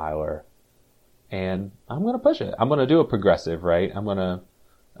midweek 10-miler and I'm going to push it. I'm going to do a progressive, right? I'm going to,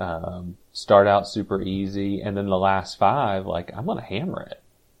 start out super easy. And then the last 5, like, I'm going to hammer it.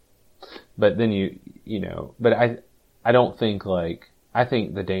 But then you know, but I don't think, like, I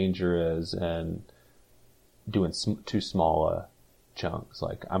think the danger is in doing too small chunks.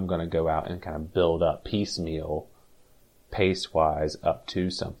 Like, I'm going to go out and kind of build up piecemeal, pace-wise, up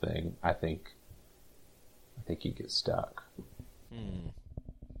to something. I think you get stuck.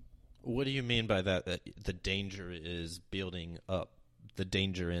 What do you mean by that? That the danger is building up, the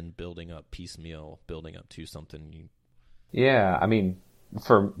danger in building up piecemeal, building up to something? Yeah, I mean,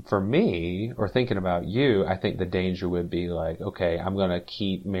 for me, or thinking about you, I think the danger would be like, okay, I'm going to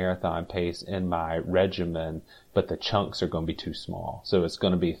keep marathon pace in my regimen, but the chunks are going to be too small. So it's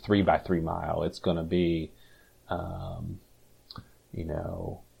going to be 3x3 mile. It's going to be, you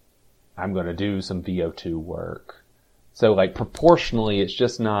know, I'm going to do some VO2 work. So, like, proportionally, it's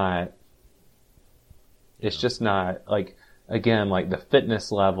just not like, again, like, the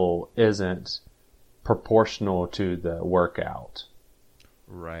fitness level isn't proportional to the workout.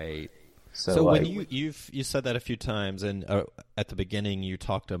 Right. So like, when you said that a few times, and at the beginning you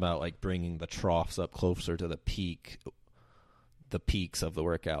talked about, like, bringing the troughs up closer to the peak. the peaks of the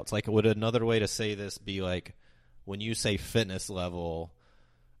workouts? Like, would another way to say this be like, when you say fitness level,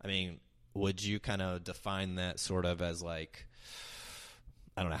 I mean, would you kind of define that sort of as like,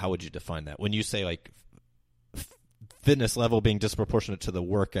 I don't know, how would you define that? When you say like fitness level being disproportionate to the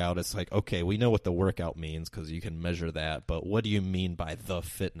workout, it's like, okay, we know what the workout means because you can measure that, but what do you mean by the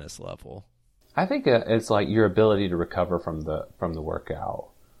fitness level? I think it's like your ability to recover from the workout.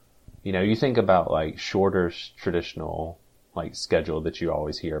 You know, you think about like shorter traditional like schedule that you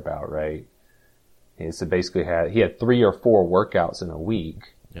always hear about, right? So basically he had 3 or 4 workouts in a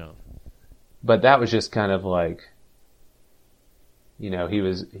week. Yeah. But that was just kind of like, you know, he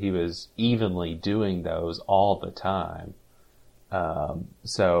was evenly doing those all the time.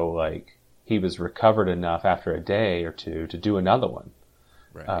 So like he was recovered enough after a day or two to do another one.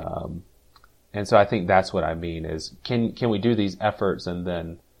 Right. And so I think that's what I mean is can we do these efforts and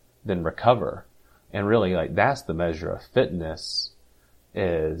then recover? And really like that's the measure of fitness,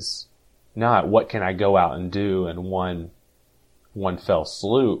 is not what can I go out and do in one fell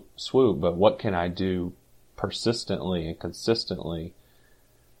swoop, but what can I do persistently and consistently,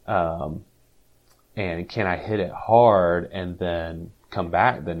 and can I hit it hard and then come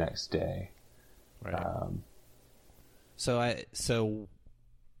back the next day? Right. So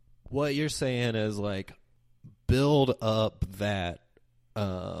what you're saying is like build up that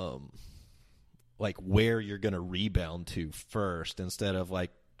like where you're going to rebound to first, instead of like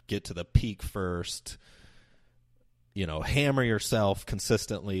get to the peak first, you know, hammer yourself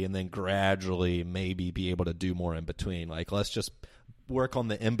consistently and then gradually maybe be able to do more in between. Like, let's just work on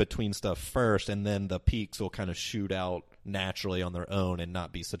the in-between stuff first, and then the peaks will kind of shoot out naturally on their own and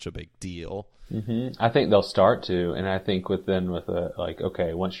not be such a big deal. Mm-hmm. I think they'll start to, and I think with a, like,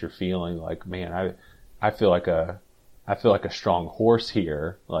 okay, once you're feeling like, man, I feel like a strong horse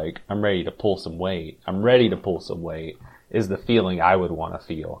here, like I'm ready to pull some weight. Is the feeling I would want to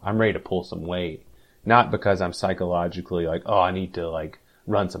feel. I'm ready to pull some weight. Not because I'm psychologically like, oh, I need to like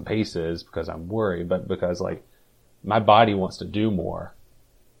run some paces because I'm worried, but because like my body wants to do more.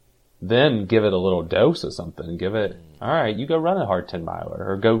 Then give it a little dose of something. Give it, all right, you go run a hard 10 miler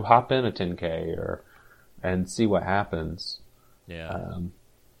or go hop in a 10K and see what happens. Yeah.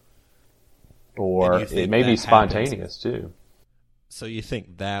 Or it may be spontaneous too. So you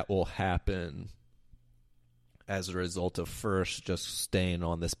think that will happen as a result of first just staying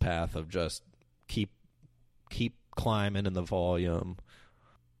on this path of just keep climbing in the volume,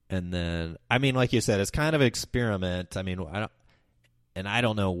 and then, I mean, like you said, it's kind of an experiment. I mean, I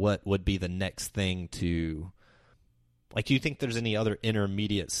don't know what would be the next thing to, like, do you think there's any other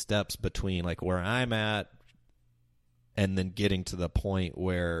intermediate steps between like where I'm at and then getting to the point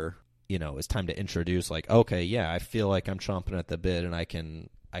where, you know, it's time to introduce like, okay, yeah, I feel like I'm chomping at the bit and I can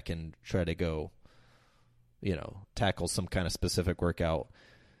try to go, you know, tackle some kind of specific workout.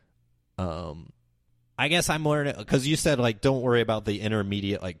 I guess I'm learning, because you said like don't worry about the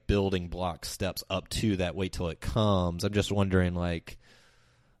intermediate like building block steps up to that, wait till it comes. I'm just wondering, like,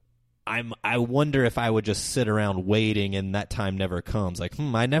 I wonder if I would just sit around waiting and that time never comes. Like,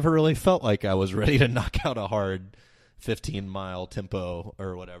 I never really felt like I was ready to knock out a hard 15-mile tempo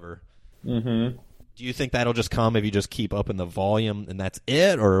or whatever. Mm-hmm. Do you think that'll just come if you just keep up in the volume and that's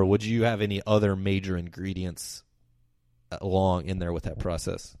it, or would you have any other major ingredients along in there with that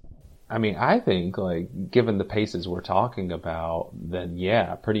process? I mean, I think, like, given the paces we're talking about, then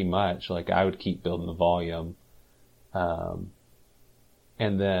yeah, pretty much, like, I would keep building the volume.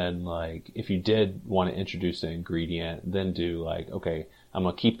 And then, like, if you did want to introduce an ingredient, then do, like, okay, I'm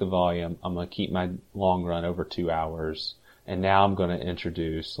going to keep the volume, I'm going to keep my long run over 2 hours, and now I'm going to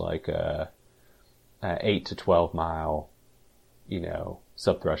introduce, like, a 8 to 12 mile, you know,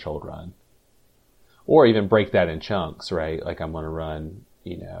 sub-threshold run. Or even break that in chunks, right? Like, I'm going to run,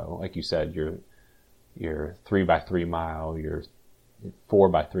 you know, like you said, your 3x3 mile, your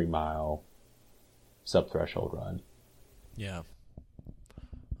 4x3 mile sub-threshold run. Yeah.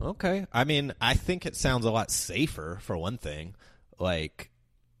 Okay. I mean, I think it sounds a lot safer, for one thing. Like,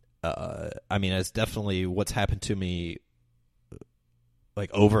 I mean, it's definitely what's happened to me, like,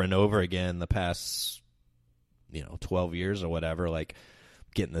 over and over again the past, 12 years or whatever, like,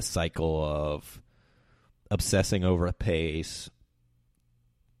 getting this cycle of obsessing over a pace,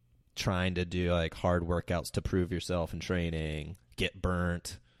 trying to do, like, hard workouts to prove yourself in training, get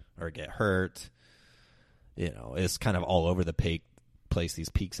burnt or get hurt. It's kind of all over the place, these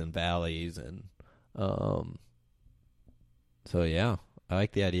peaks and valleys. And so, yeah, I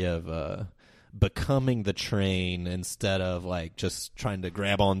like the idea of becoming the train instead of, like, just trying to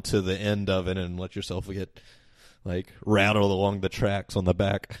grab onto the end of it and let yourself get, like, rattled along the tracks on the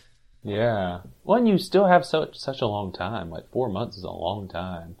back. Yeah. Well, and you still have such a long time. Like 4 months is a long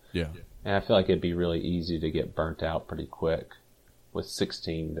time. Yeah. And I feel like it'd be really easy to get burnt out pretty quick with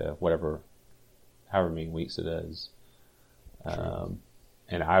 16 to whatever, however many weeks it is.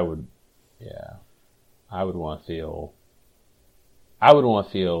 And I would want to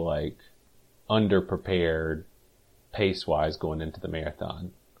feel like underprepared pace-wise going into the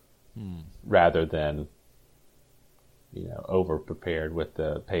marathon rather than, over-prepared with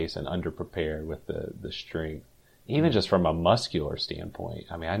the pace and under-prepared with the strength. Even just from a muscular standpoint.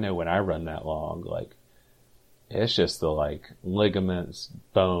 I mean, I know when I run that long, like, it's just the, like, ligaments,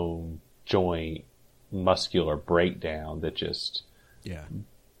 bone, joint, muscular breakdown that just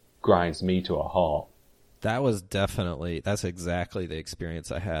grinds me to a halt. That's exactly the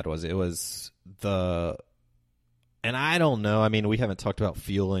experience I had. And I don't know, I mean, we haven't talked about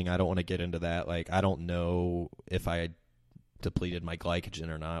fueling. I don't want to get into that. Like, I don't know if I depleted my glycogen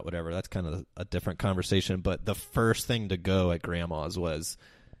or not, whatever. That's kind of a different conversation. But the first thing to go at Grandma's was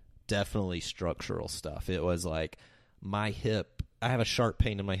definitely structural stuff. It was like my hip, I have a sharp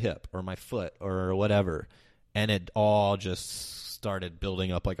pain in my hip or my foot or whatever. And it all just started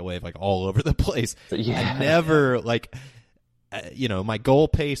building up like a wave, like all over the place. Yeah. I never, like, my goal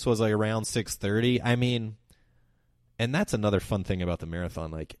pace was like around 6:30. I mean, and that's another fun thing about the marathon.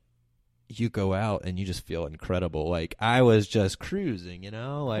 Like, you go out and you just feel incredible. Like, I was just cruising,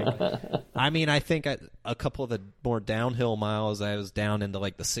 like, I mean, I think a couple of the more downhill miles, I was down into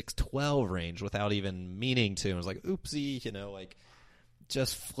like the 6:12 range without even meaning to. I was like, oopsie, like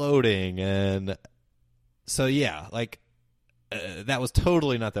just floating. And so, yeah, like, that was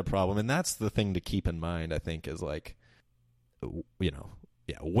totally not the problem. And that's the thing to keep in mind, I think, is like,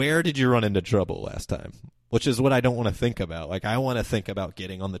 where did you run into trouble last time? Which is what I don't want to think about. Like, I want to think about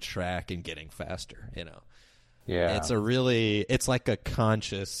getting on the track and getting faster, Yeah. It's like a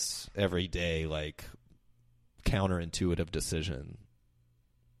conscious, everyday, like, counterintuitive decision.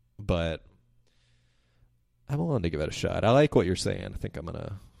 But I'm willing to give it a shot. I like what you're saying. I think I'm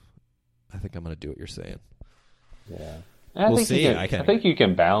gonna do what you're saying. Yeah. We'll see. I think you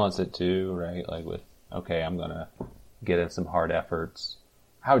can balance it too, right? Like with, okay, I'm gonna get in some hard efforts.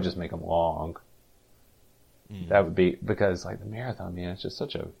 I would just make them long. That would be, because like the marathon, man, it's just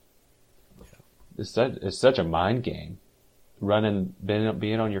such a a mind game. Running,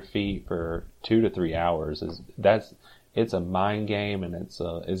 being on your feet for 2 to 3 hours it's a mind game, and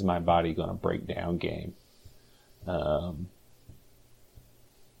is my body going to break down game.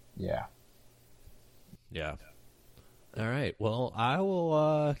 Yeah. All right. Well, I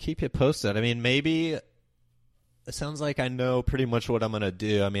will keep you posted. I mean, maybe it sounds like I know pretty much what I'm going to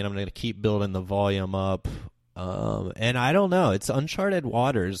do. I mean, I'm going to keep building the volume up. And I don't know. It's uncharted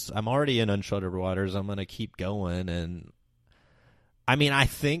waters. I'm already in uncharted waters. I'm going to keep going. And I mean, I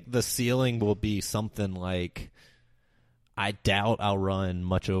think the ceiling will be something like, I doubt I'll run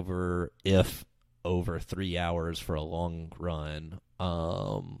much over 3 hours for a long run.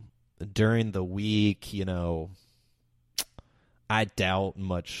 During the week, I doubt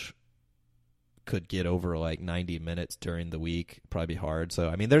much could get over like 90 minutes during the week. Probably hard. So,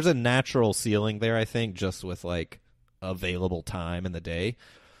 I mean, there's a natural ceiling there, I think, just with like available time in the day.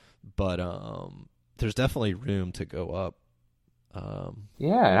 But there's definitely room to go up.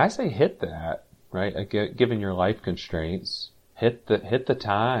 Yeah, and I say hit that, right? Given your life constraints, hit the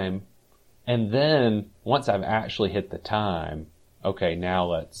time, and then once I've actually hit the time, okay, now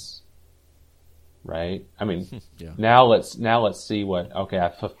let's. Right? I mean, yeah. Now let's see what, okay,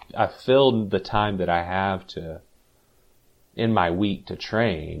 I filled the time that I have in my week to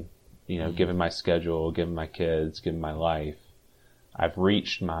train, given my schedule, given my kids, given my life. I've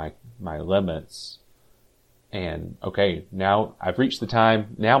reached my limits, and okay, now I've reached the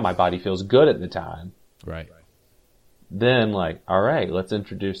time, now my body feels good at the time. Right. Then like, all right, let's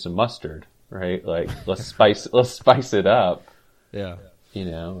introduce some mustard, right? Like, let's spice it up. Yeah.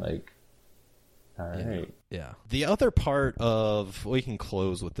 Like, all right. Yeah. The other part of, we can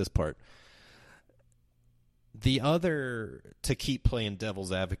close with this part. The other, to keep playing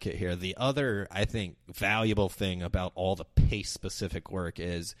devil's advocate here, the other, I think, valuable thing about all the pace-specific work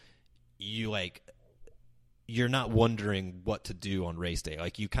is you're not wondering what to do on race day.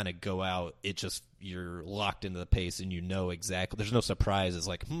 Like, you kind of go out, you're locked into the pace, and exactly, there's no surprises,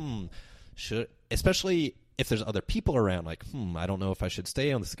 like, especially if there's other people around, like, I don't know if I should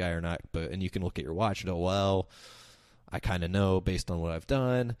stay on this guy or not, and you can look at your watch and go, well, I kind of know based on what I've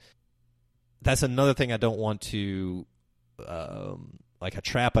done. That's another thing I don't want to, like a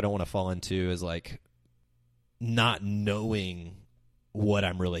trap I don't want to fall into is like not knowing what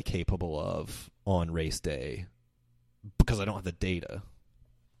I'm really capable of on race day because I don't have the data.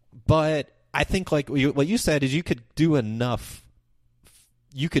 But I think like what you said is you could do enough.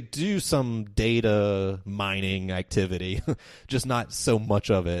 You could do some data mining activity, just not so much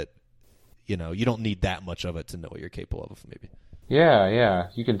of it. You know, you don't need that much of it to know what you're capable of, maybe. Yeah.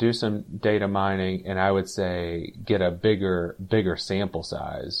 You can do some data mining, and I would say get a bigger sample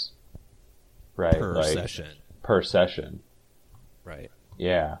size, right? Per session. Per session. Right.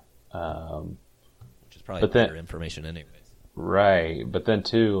 Yeah. Which is probably better information anyways. Right. But then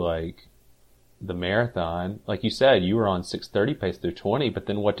too, like the marathon, like you said, you were on 6:30 pace through 20, but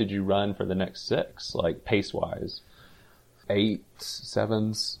then what did you run for the next 6, like pace wise? 8s,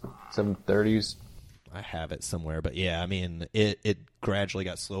 7s, 7:30s. I have it somewhere, but yeah, I mean, it gradually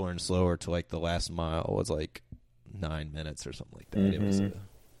got slower and slower to like the last mile was like 9 minutes or something like that. Mm-hmm. It was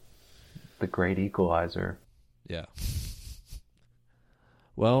the great equalizer. Yeah.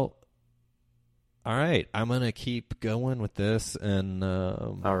 Well, all right. I'm gonna keep going with this, and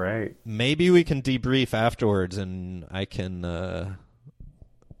all right, maybe we can debrief afterwards, and I can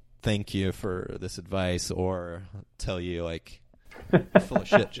thank you for this advice, or tell you like, full of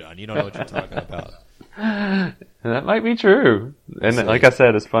shit, John. You don't know what you're talking about. That might be true, and like I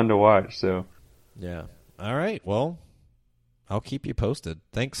said, it's fun to watch. So, yeah. All right. Well, I'll keep you posted.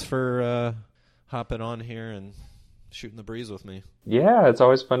 Thanks for hopping on here and shooting the breeze with me. Yeah, it's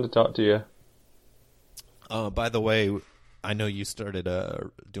always fun to talk to you. By the way, I know you started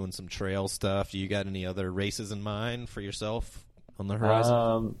doing some trail stuff. Do you got any other races in mind for yourself on the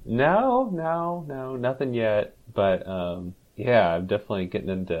horizon? No, nothing yet. But yeah, I'm definitely getting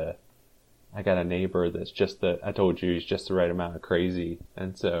into. I got a neighbor that's I told you, he's just the right amount of crazy,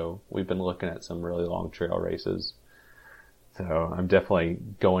 and so we've been looking at some really long trail races. So I'm definitely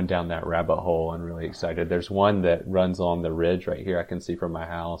going down that rabbit hole and really excited. There's one that runs along the ridge right here I can see from my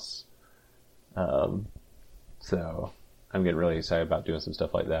house. So I'm getting really excited about doing some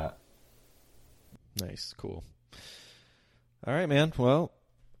stuff like that. Nice, cool. All right, man. Well,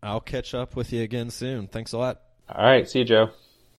 I'll catch up with you again soon. Thanks a lot. All right, see you, Joe.